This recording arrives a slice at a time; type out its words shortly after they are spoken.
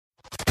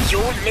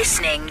You're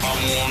listening to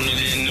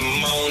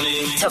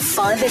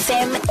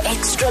 5FM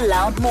Extra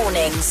Loud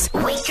Mornings.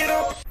 Wake it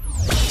up.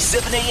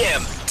 7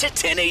 a.m. to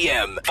 10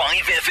 a.m.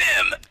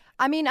 5FM.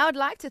 I mean, I would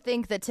like to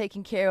think that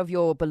taking care of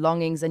your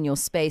belongings and your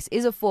space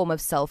is a form of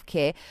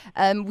self-care.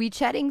 We're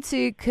chatting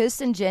to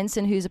Kirsten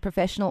Jensen, who's a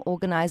professional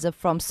organizer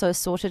from So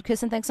Sorted.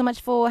 Kirsten, thanks so much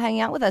for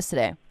hanging out with us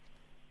today.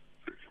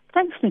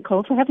 Thanks,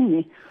 Nicole, for having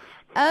me.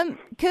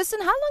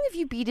 Kirsten, how long have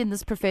you been in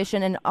this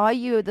profession, and are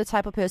you the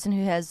type of person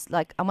who has,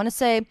 like, I want to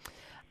say,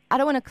 I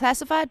don't want to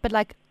classify it, but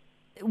like,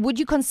 would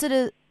you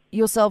consider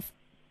yourself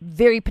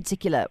very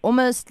particular,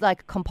 almost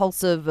like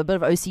compulsive, a bit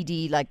of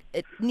OCD, like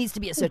it needs to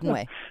be a certain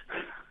way?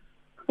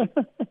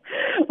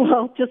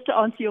 Well, just to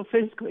answer your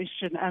first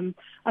question,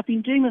 I've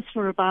been doing this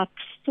for about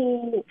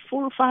four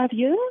or 5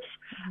 years,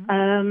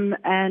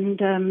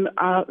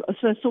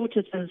 So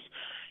Sorted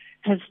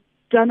has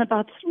done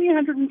about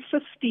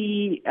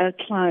 350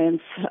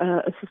 clients,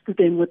 assisted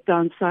them with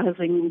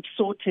downsizing,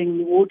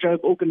 sorting, wardrobe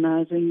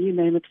organizing, you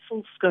name it,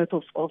 full scope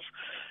of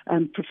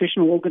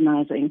professional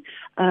organizing.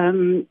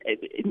 In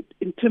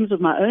terms of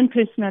my own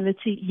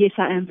personality, yes,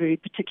 I am very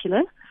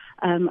particular.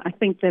 I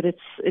think that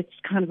it's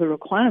kind of a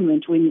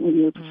requirement when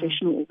you're a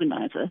professional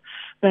organizer.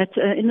 But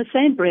in the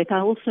same breath,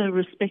 I also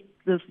respect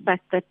the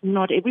fact that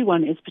not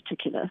everyone is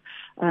particular,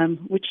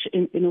 which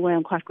in a way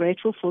I'm quite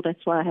grateful for.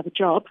 That's why I have a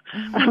job.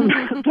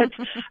 But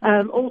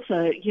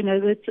also, you know,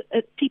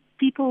 that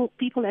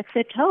people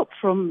accept help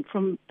from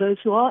those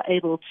who are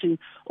able to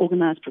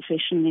organize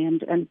professionally,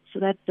 and so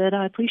that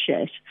I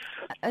appreciate.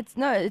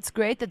 It's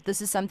great that this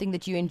is something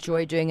that you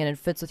enjoy doing and it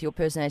fits with your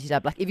personality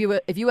type. Like if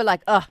you were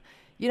like,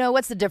 you know,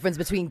 what's the difference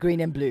between green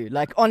and blue?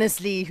 Like,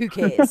 honestly, who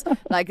cares?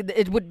 Like,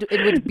 it would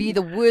be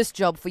the worst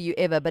job for you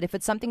ever. But if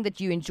it's something that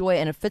you enjoy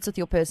and it fits with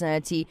your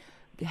personality,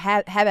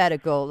 have at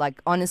it, girl.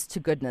 Like, honest to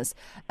goodness.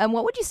 And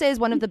what would you say is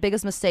one of the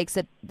biggest mistakes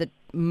that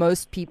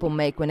most people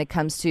make when it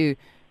comes to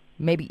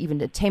maybe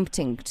even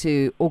attempting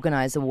to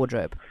organize a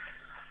wardrobe?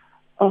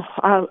 Oh,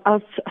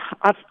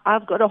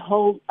 I've got a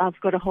whole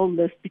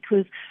list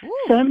because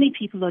so many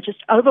people are just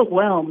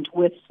overwhelmed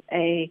with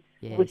a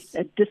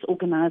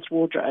disorganized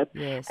wardrobe.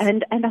 Yes.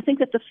 And I think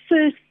that the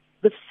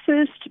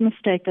first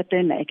mistake that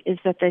they make is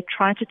that they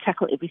try to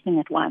tackle everything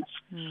at once.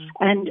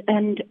 And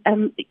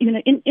you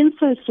know, in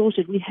So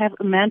Sorted we have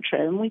a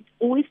mantra, and we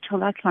always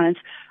tell our clients,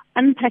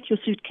 unpack your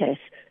suitcase.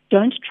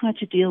 Don't try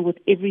to deal with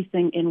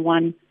everything in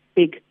one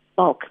big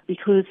bulk,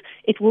 because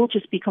it will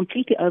just be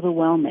completely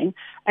overwhelming,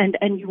 and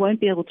you won't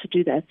be able to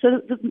do that.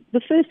 So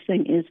the first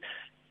thing is,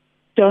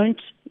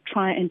 don't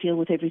try and deal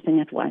with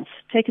everything at once.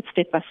 Take it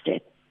step by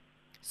step.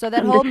 So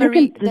that whole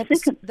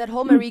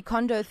Marie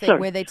Kondo thing,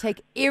 where they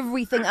take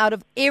everything out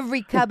of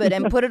every cupboard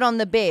and put it on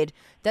the bed,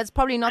 that's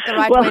probably not the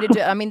right way to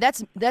do it. I mean,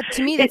 that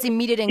to me, that's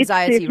immediate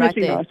anxiety right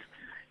there. Not.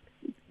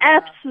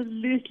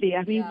 Absolutely.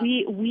 I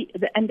mean,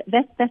 and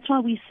that's why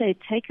we say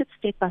take it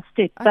step by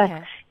step. Okay.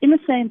 But in the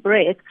same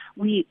breath,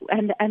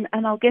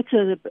 and I'll get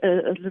to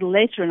a little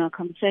later in our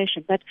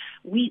conversation, but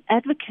we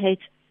advocate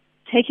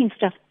taking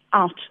stuff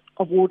out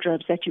of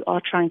wardrobes that you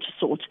are trying to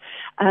sort.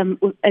 And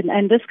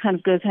this kind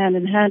of goes hand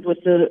in hand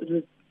with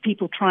the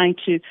people trying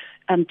to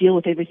deal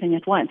with everything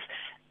at once.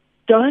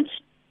 Don't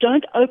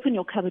open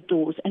your cupboard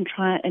doors and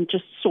try and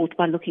just sort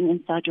by looking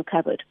inside your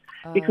cupboard,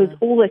 because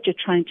all that you're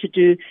trying to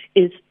do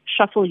is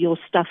shuffle your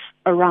stuff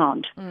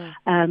around.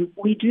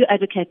 We do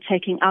advocate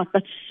taking out,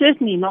 but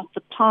certainly not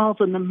the piles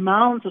and the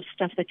mounds of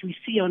stuff that we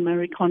see on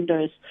Marie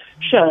Kondo's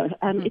show.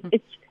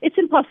 It's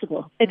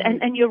impossible.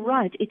 And you're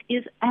right, it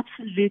is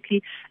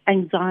absolutely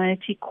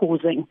anxiety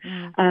causing.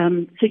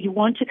 So you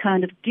want to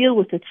kind of deal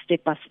with it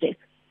step by step.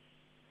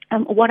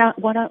 What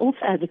I also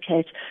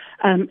advocate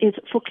is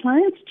for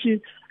clients to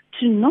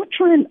not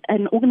try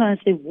and organize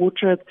their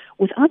wardrobe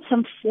without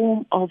some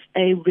form of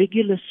a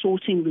regular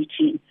sorting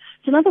routine.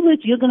 So in other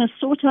words, you're going to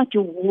sort out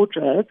your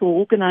wardrobe or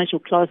organize your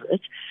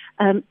closet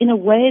in a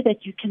way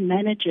that you can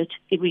manage it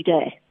every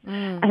day.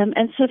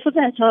 And so for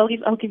that,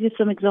 I'll give you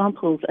some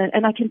examples,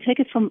 and I can take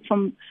it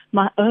from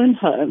my own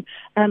home.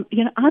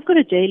 You know, I've got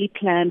a daily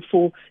plan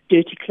for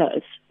dirty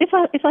clothes. If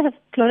I have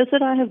clothes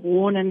that I have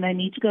worn and they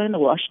need to go in the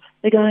wash,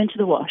 they go into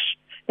the wash.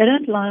 They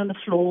don't lie on the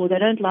floor. They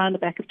don't lie on the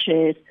back of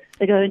chairs.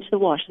 They go into the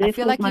wash. I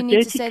feel like you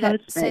need to say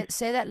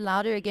that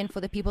louder again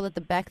for the people at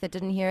the back that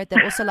didn't hear it. They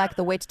also like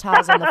the wet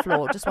towels on the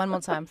floor. Just one more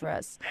time for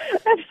us.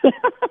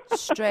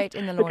 Straight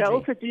in the laundry. Look, I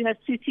also do have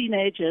 2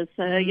 teenagers,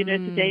 so you know,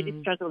 it's a daily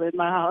struggle in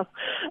my house.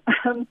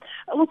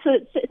 Also,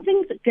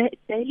 things,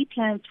 daily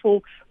plans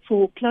for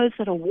clothes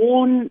that are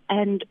worn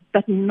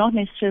but not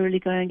necessarily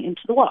going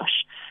into the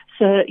wash.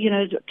 So, you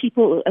know,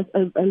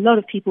 a lot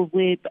of people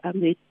wear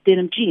their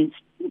denim jeans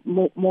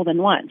more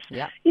than once.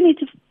 Yeah. You need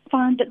to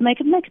make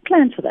a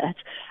plan for that.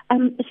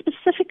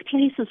 Specific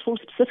places for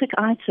specific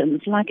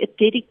items, like a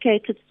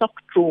dedicated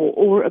sock drawer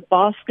or a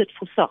basket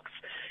for socks.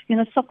 You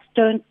know, socks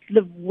don't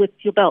live with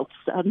your belts,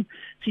 so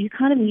you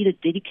kind of need a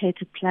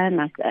dedicated plan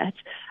like that.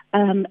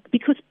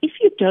 Because if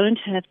you don't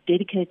have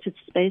dedicated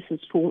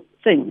spaces for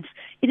things,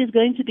 it is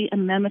going to be a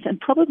mammoth and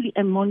probably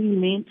a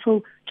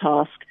monumental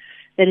task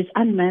that is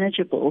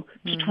unmanageable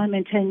to try and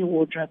maintain your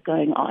wardrobe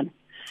going on.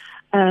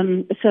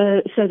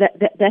 So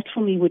that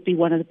for me would be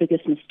one of the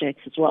biggest mistakes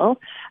as well.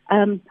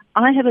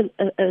 I have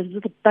a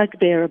little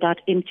bugbear about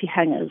empty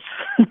hangers.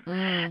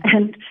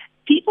 And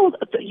people,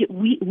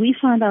 we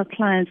find our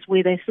clients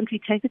where they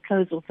simply take the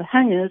clothes off the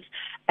hangers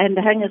and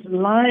the hangers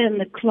lie in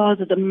the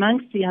closet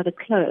amongst the other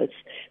clothes.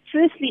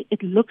 Firstly,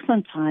 it looks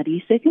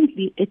untidy.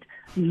 Secondly, it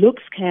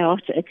looks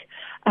chaotic.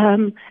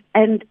 And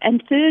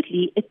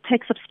thirdly, it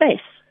takes up space.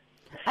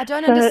 I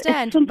don't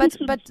understand,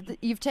 but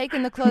you've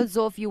taken the clothes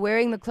off, you're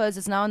wearing the clothes,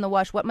 it's now in the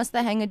wash. What must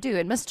the hanger do?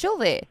 It must chill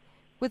there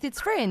with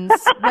its friends,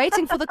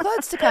 waiting for the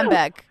clothes to come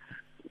back.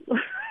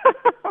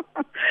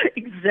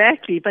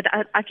 Exactly, but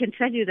I can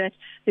tell you that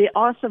there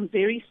are some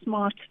very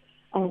smart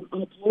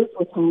ideas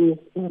with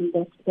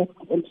hangers that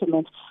we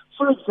implement.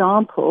 For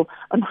example,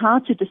 on how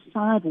to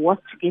decide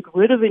what to get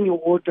rid of in your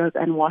wardrobe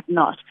and what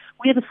not.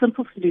 We have a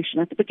simple solution.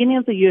 At the beginning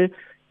of the year,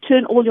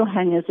 turn all your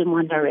hangers in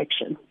one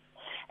direction.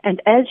 And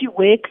as you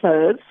wear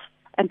clothes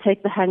and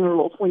take the hanger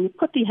off, when you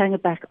put the hanger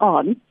back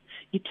on,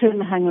 you turn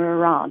the hanger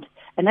around.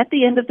 And at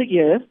the end of the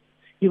year,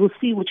 you will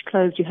see which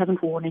clothes you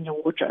haven't worn in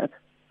your wardrobe.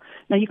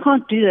 Now, you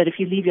can't do that if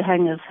you leave your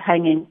hangers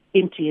hanging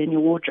empty in your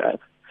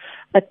wardrobe.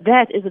 But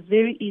that is a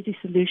very easy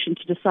solution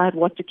to decide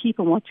what to keep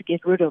and what to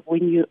get rid of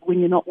when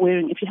you're not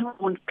wearing. If you haven't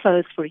worn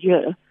clothes for a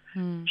year,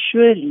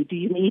 surely do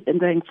you need them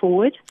going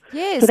forward?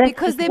 Yes, so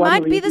because there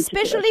might be the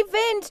special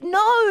event.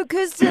 No,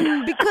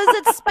 Kirsten, because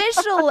it's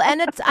special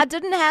and I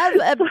didn't have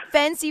a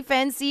fancy,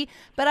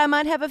 but I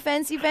might have a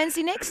fancy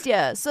next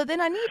year. So then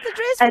I need the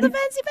dress for the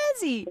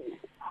fancy.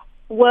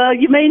 Well,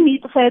 you may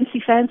need the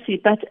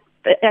fancy, but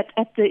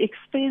at the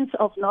expense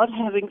of not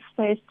having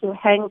space to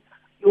hang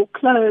your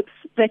clothes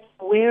that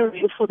you're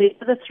wearing for the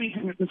other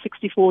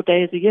 364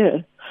 days a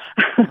year.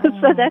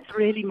 So that's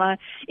really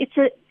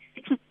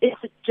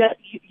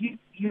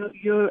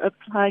you're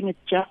applying a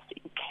just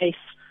in case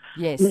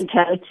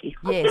mentality.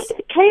 Yes. Just in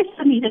case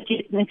I need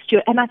it next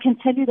year, and I can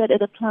tell you that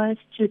it applies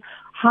to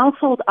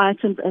household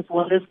items as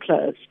well as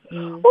clothes. Oh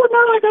no,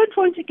 I don't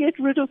want to get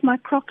rid of my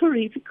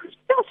crockery because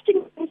just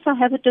in case I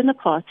have a dinner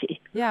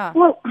party. Yeah.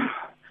 Well,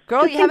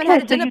 girl, you haven't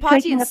had a dinner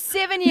party in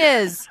 7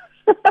 years.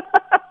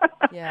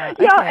 Yeah,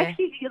 okay. Yeah,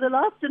 actually, the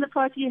last dinner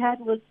party you had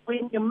was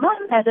when your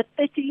mum had it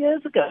 30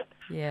 years ago.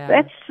 Yeah,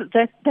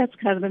 that's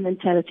kind of a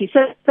mentality.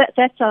 So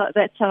that's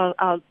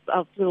our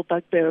little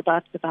bugbear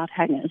about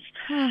hangers.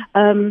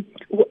 The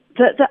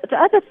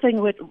other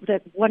thing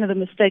that one of the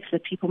mistakes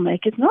that people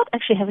make is not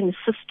actually having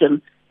a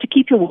system to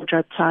keep your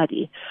wardrobe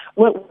tidy.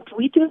 What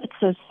we do at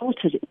So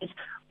Sorted is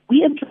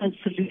we implement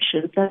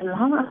solutions that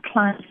allow our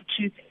clients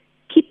to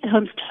keep their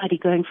homes tidy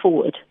going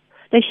forward.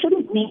 They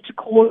shouldn't need to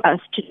call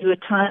us to do a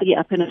tidy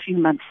up in a few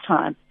months'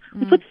 time.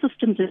 We put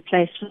systems in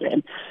place for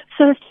them.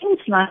 So things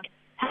like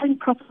having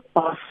proper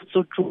baskets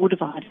or drawer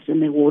dividers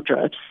in their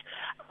wardrobes,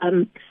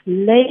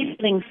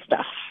 labeling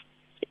stuff.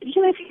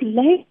 You know, if you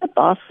label the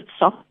basket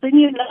soft, then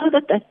you know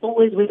that that's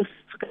always where it's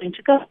going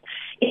to go.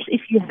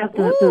 If you have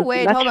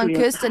wait, hold on,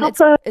 Kirsten.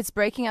 It's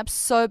breaking up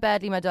so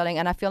badly, my darling,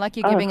 and I feel like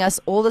you're giving us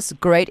all this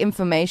great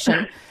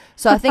information.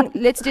 So I think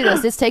let's do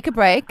this. Let's take a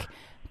break.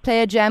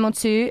 Play a jam or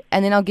two,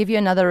 and then I'll give you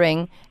another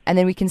ring, and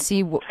then we can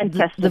see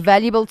the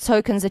valuable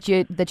tokens that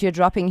you're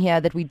dropping here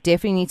that we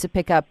definitely need to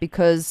pick up,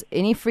 because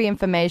any free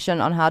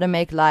information on how to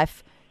make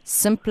life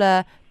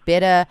simpler,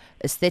 better,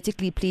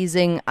 aesthetically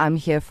pleasing, I'm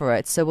here for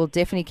it. So we'll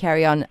definitely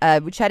carry on.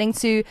 We're chatting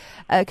to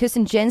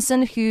Kirsten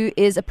Jensen, who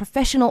is a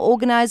professional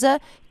organizer.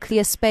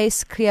 Clear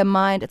space, clear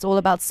mind. It's all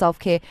about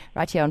self-care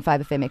right here on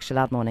 5FM Extra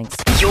Loud Mornings.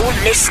 You're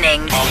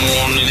listening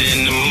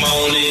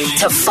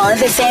to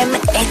 5FM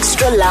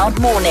Extra Loud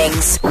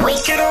Mornings.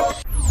 Wake it up.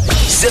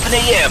 7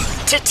 a.m.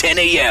 to 10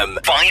 a.m.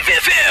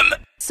 5FM.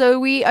 So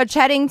we are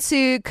chatting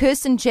to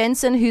Kirsten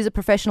Jensen, who's a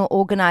professional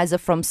organizer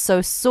from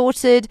So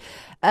Sorted.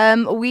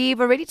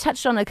 We've already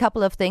touched on a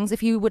couple of things.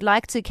 If you would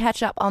like to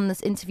catch up on this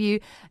interview,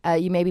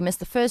 you maybe missed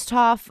the first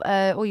half,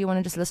 or you want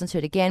to just listen to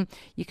it again,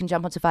 you can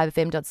jump onto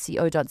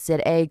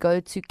 5fm.co.za, go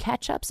to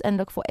catch-ups and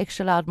look for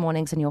Extra Loud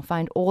Mornings, and you'll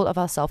find all of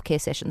our self-care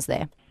sessions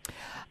there.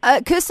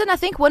 Kirsten, I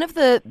think one of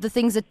the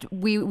things that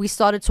we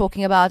started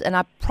talking about, and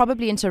I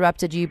probably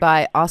interrupted you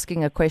by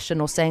asking a question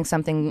or saying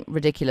something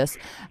ridiculous,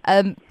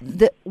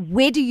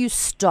 where do you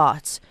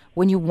start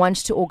when you want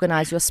to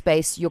organize your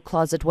space, your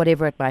closet,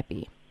 whatever it might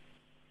be?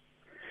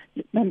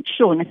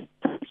 Sure.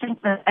 I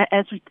think that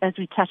as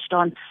we touched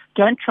on,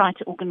 don't try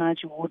to organize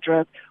your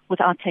wardrobe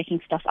without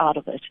taking stuff out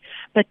of it,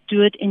 but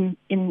do it in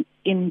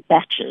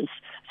batches.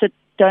 So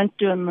don't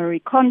do a Marie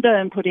Kondo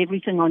and put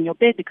everything on your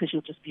bed, because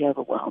you'll just be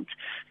overwhelmed.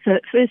 So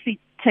firstly,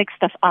 take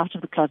stuff out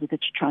of the closet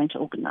that you're trying to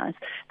organize.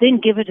 Then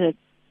give it a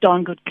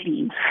darn good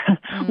clean.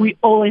 We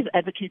always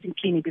advocating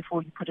cleaning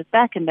before you put it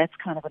back, and that's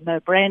kind of a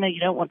no-brainer. You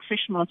don't want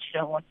fish moths, you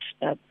don't want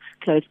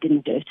clothes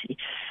getting dirty.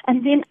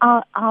 And then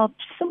our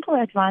simple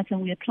advice,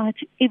 and we apply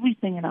to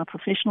everything in our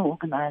professional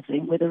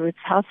organizing, whether it's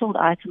household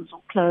items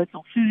or clothes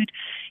or food,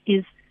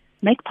 is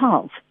make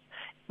piles.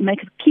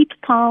 Make a keep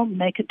pile,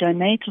 make a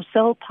donate or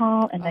sell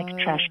pile, and make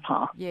a trash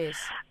pile. Yes.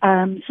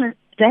 So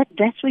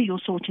that's where your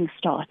sorting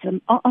starts.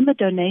 And on the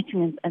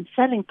donating and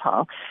selling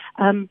pile,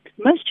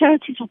 most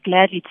charities will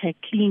gladly take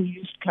clean,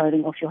 used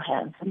clothing off your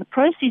hands, and the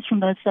proceeds from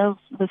the sale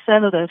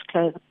of those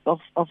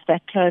of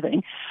that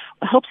clothing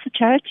helps the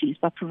charities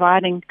by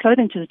providing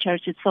clothing to the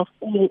charity itself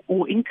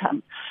or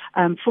income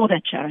for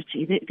that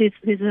charity.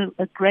 There's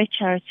a great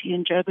charity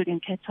in Joburg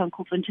and Cape Town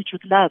called Vintage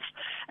with Love,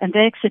 and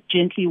they accept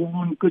gently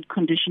worn, good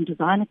condition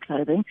designer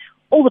clothing.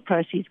 All the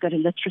proceeds go to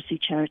literacy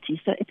charities,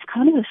 so it's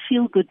kind of a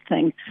feel-good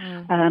thing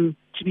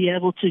to be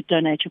able to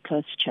donate your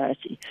clothes to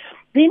charity.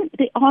 Then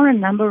there are a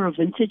number of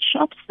vintage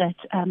shops that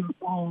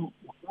will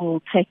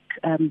take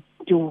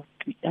your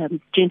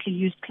gently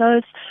used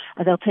clothes.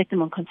 They'll take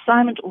them on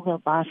consignment, or they'll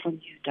buy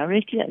from you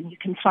directly, and you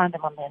can find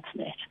them on the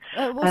internet.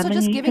 Also,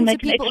 just giving to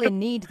people in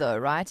need, though,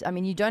 right? I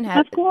mean, you don't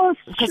have... Of course.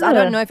 Because sure. I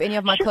don't know if any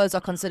of my clothes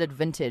are considered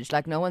vintage.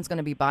 Like, no one's going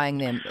to be buying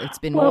them. It's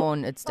been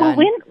worn, it's done.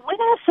 When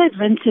I say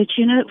vintage,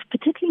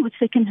 particularly with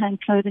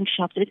second-hand clothing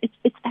shops,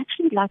 it's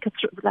actually like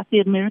the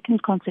American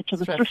concept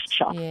of a thrift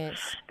shop.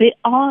 Yes. There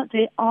are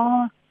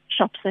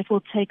shops that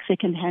will take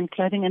second-hand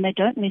clothing, and they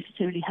don't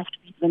necessarily have to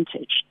be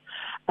vintage.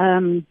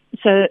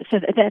 So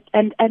that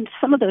and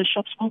some of those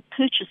shops will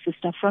purchase the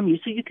stuff from you,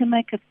 so you can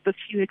make a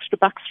few extra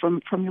bucks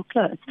from your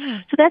clothes.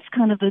 So that's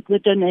kind of the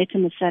donate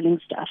and the selling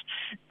stuff.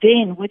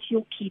 Then with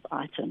your keep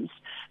items,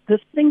 the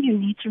thing you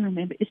need to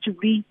remember is to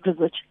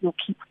revisit your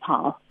keep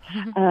pile.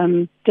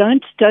 Don't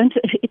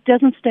it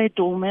doesn't stay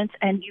dormant,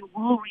 and you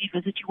will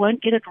revisit. You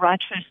won't get it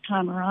right first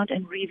time around,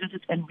 and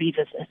revisit and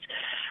revisit.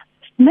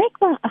 Make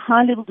a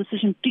high-level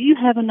decision. Do you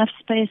have enough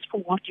space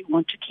for what you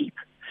want to keep?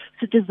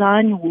 So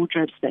design your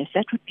wardrobe space.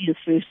 That would be the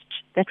first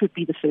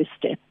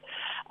step.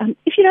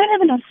 If you don't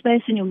have enough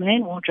space in your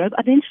main wardrobe,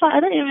 identify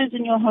other areas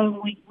in your home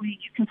where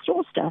you can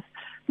store stuff.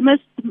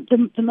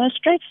 The most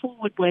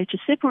straightforward way to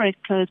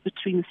separate clothes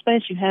between the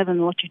space you have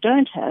and what you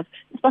don't have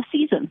is by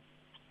season.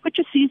 Put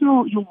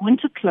your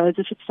winter clothes,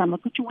 if it's summer,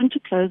 put your winter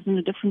clothes in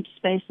a different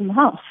space in the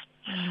house.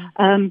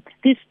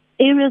 There's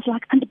areas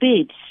like under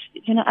beds.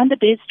 Under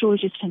bed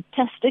storage is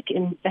fantastic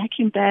in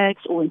vacuum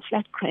bags or in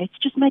flat crates.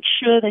 Just make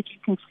sure that you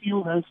can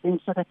seal those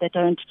things so that they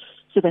don't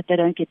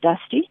get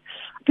dusty.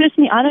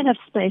 Personally, I don't have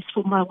space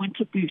for my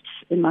winter boots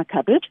in my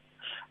cupboard,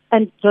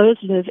 and those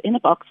live in a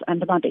box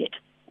under my bed.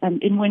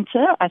 And in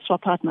winter, I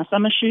swap out my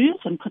summer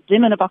shoes and put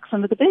them in a box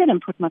under the bed and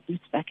put my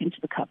boots back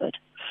into the cupboard.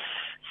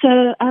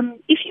 So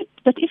if you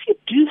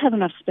do have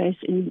enough space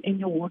in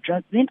your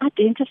wardrobe, then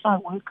identify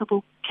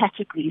workable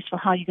categories for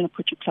how you're going to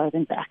put your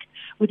clothing back.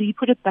 Whether you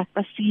put it back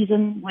by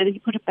season, whether you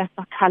put it back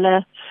by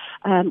color,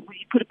 whether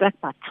you put it back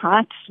by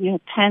type,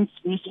 pants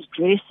versus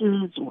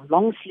dresses, or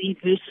long sleeve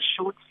versus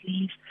short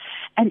sleeve.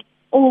 And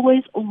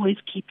always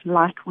keep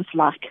like with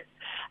like.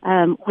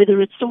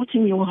 Whether it's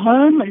sorting your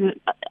home,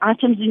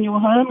 items in your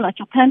home, like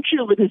your pantry,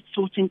 or whether it's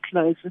sorting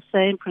clothes, the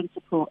same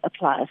principle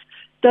applies.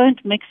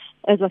 Don't mix,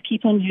 as I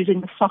keep on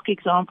using the sock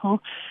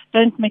example,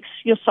 don't mix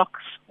your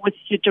socks with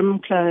your gym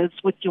clothes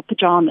with your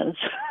pajamas.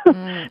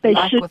 They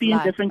should be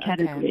in different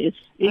categories.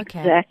 Okay.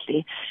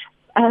 Exactly.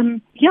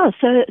 And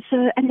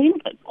then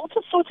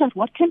also sort out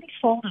what can be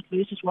folded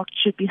versus what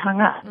should be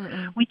hung up.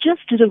 We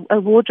just did a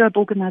wardrobe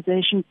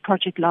organization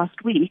project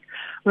last week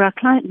where our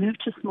client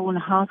moved to a smaller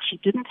house. She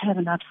didn't have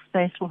enough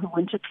space for her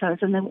winter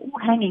clothes, and they were all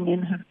hanging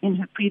in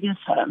her previous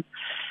home.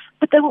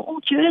 But they were all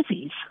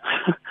jerseys.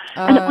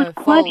 And it was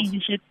quite easy.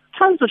 She had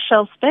tons of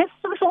shelf space,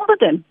 so we folded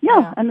them.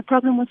 And the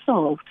problem was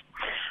solved.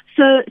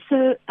 So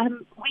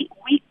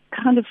we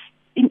kind of,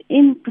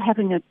 in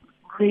having a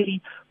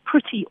really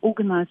pretty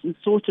organized and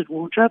sorted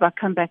wardrobe, I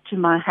come back to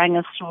my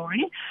hanger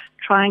story,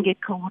 try and get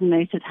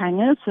coordinated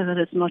hangers so that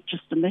it's not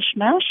just a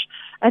mishmash.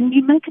 And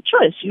you make a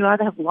choice. You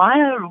either have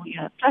wire, or you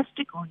have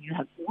plastic, or you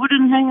have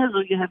wooden hangers,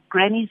 or you have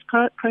granny's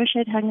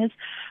crochet hangers.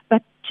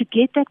 But to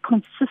get that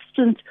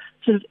consistent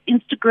sort of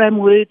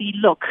Instagram-worthy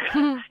look,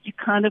 you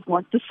kind of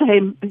want the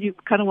same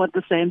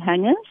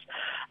hangers.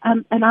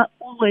 And I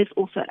always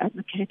also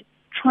advocate,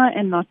 try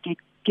and not get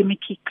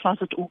gimmicky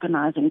closet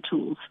organizing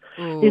tools.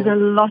 There's a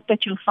lot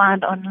that you'll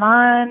find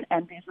online,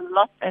 and there's a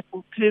lot that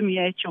will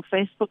permeate your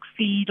Facebook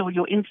feed or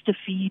your Insta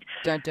feed.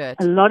 Don't do it.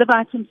 A lot of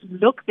items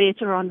look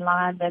better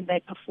online than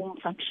they perform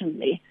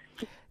functionally.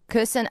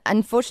 Kirsten,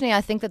 unfortunately,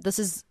 I think that this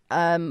is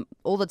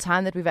all the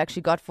time that we've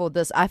actually got for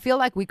this. I feel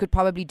like we could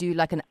probably do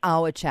like an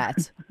hour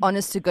chat,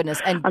 honest to goodness.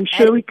 And I'm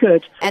sure we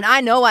could. And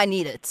I know I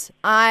need it.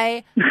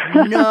 I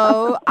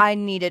know I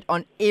need it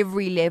on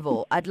every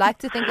level. I'd like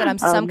to think that I'm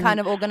some kind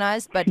of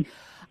organized, but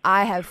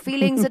I have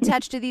feelings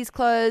attached to these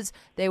clothes.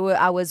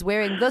 I was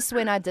wearing this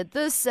when I did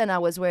this, and I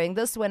was wearing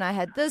this when I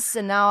had this,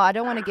 and now I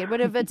don't want to get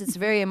rid of it. It's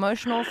very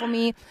emotional for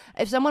me.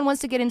 If someone wants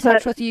to get in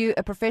touch with you,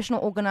 a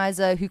professional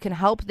organizer who can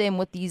help them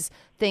with these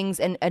things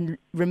and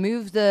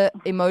remove the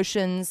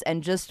emotions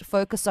and just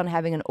focus on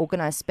having an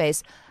organized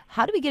space,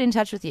 how do we get in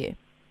touch with you?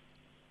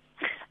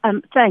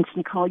 Thanks,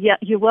 Nicole. Yeah,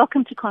 you're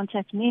welcome to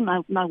contact me.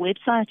 My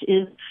website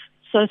is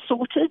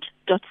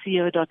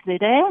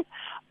sosorted.co.za,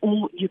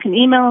 or you can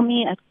email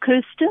me at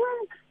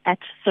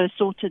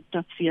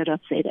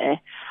Kirsten@sosorted.co.za.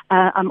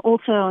 I'm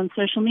also on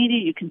social media.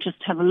 You can just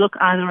have a look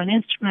either on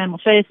Instagram or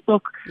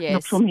Facebook. Yes.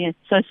 Look for me at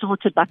So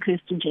Sorted by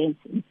Kirsten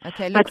Jensen.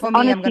 Okay, look for me.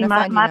 Honestly, I'm going to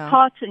find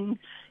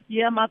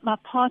you now. My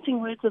parting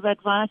words of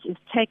advice is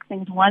take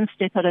things one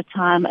step at a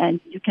time,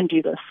 and you can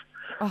do this.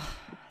 Oh,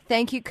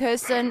 thank you,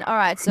 Kirsten. All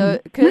right, so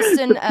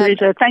Kirsten...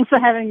 pleasure. Thanks for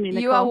having me,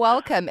 Nicole. You are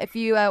welcome. If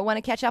you want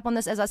to catch up on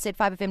this, as I said,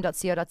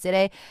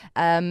 5fm.co.za,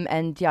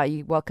 and yeah,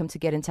 you're welcome to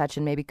get in touch,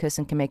 and maybe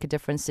Kirsten can make a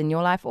difference in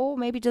your life, or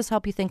maybe just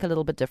help you think a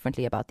little bit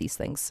differently about these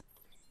things.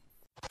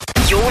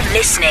 You're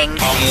listening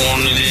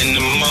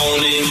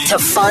to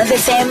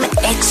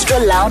 5FM Extra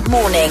Loud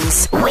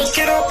Mornings. Wake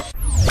it up.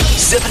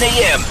 7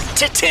 a.m.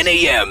 to 10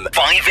 a.m.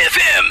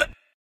 5FM.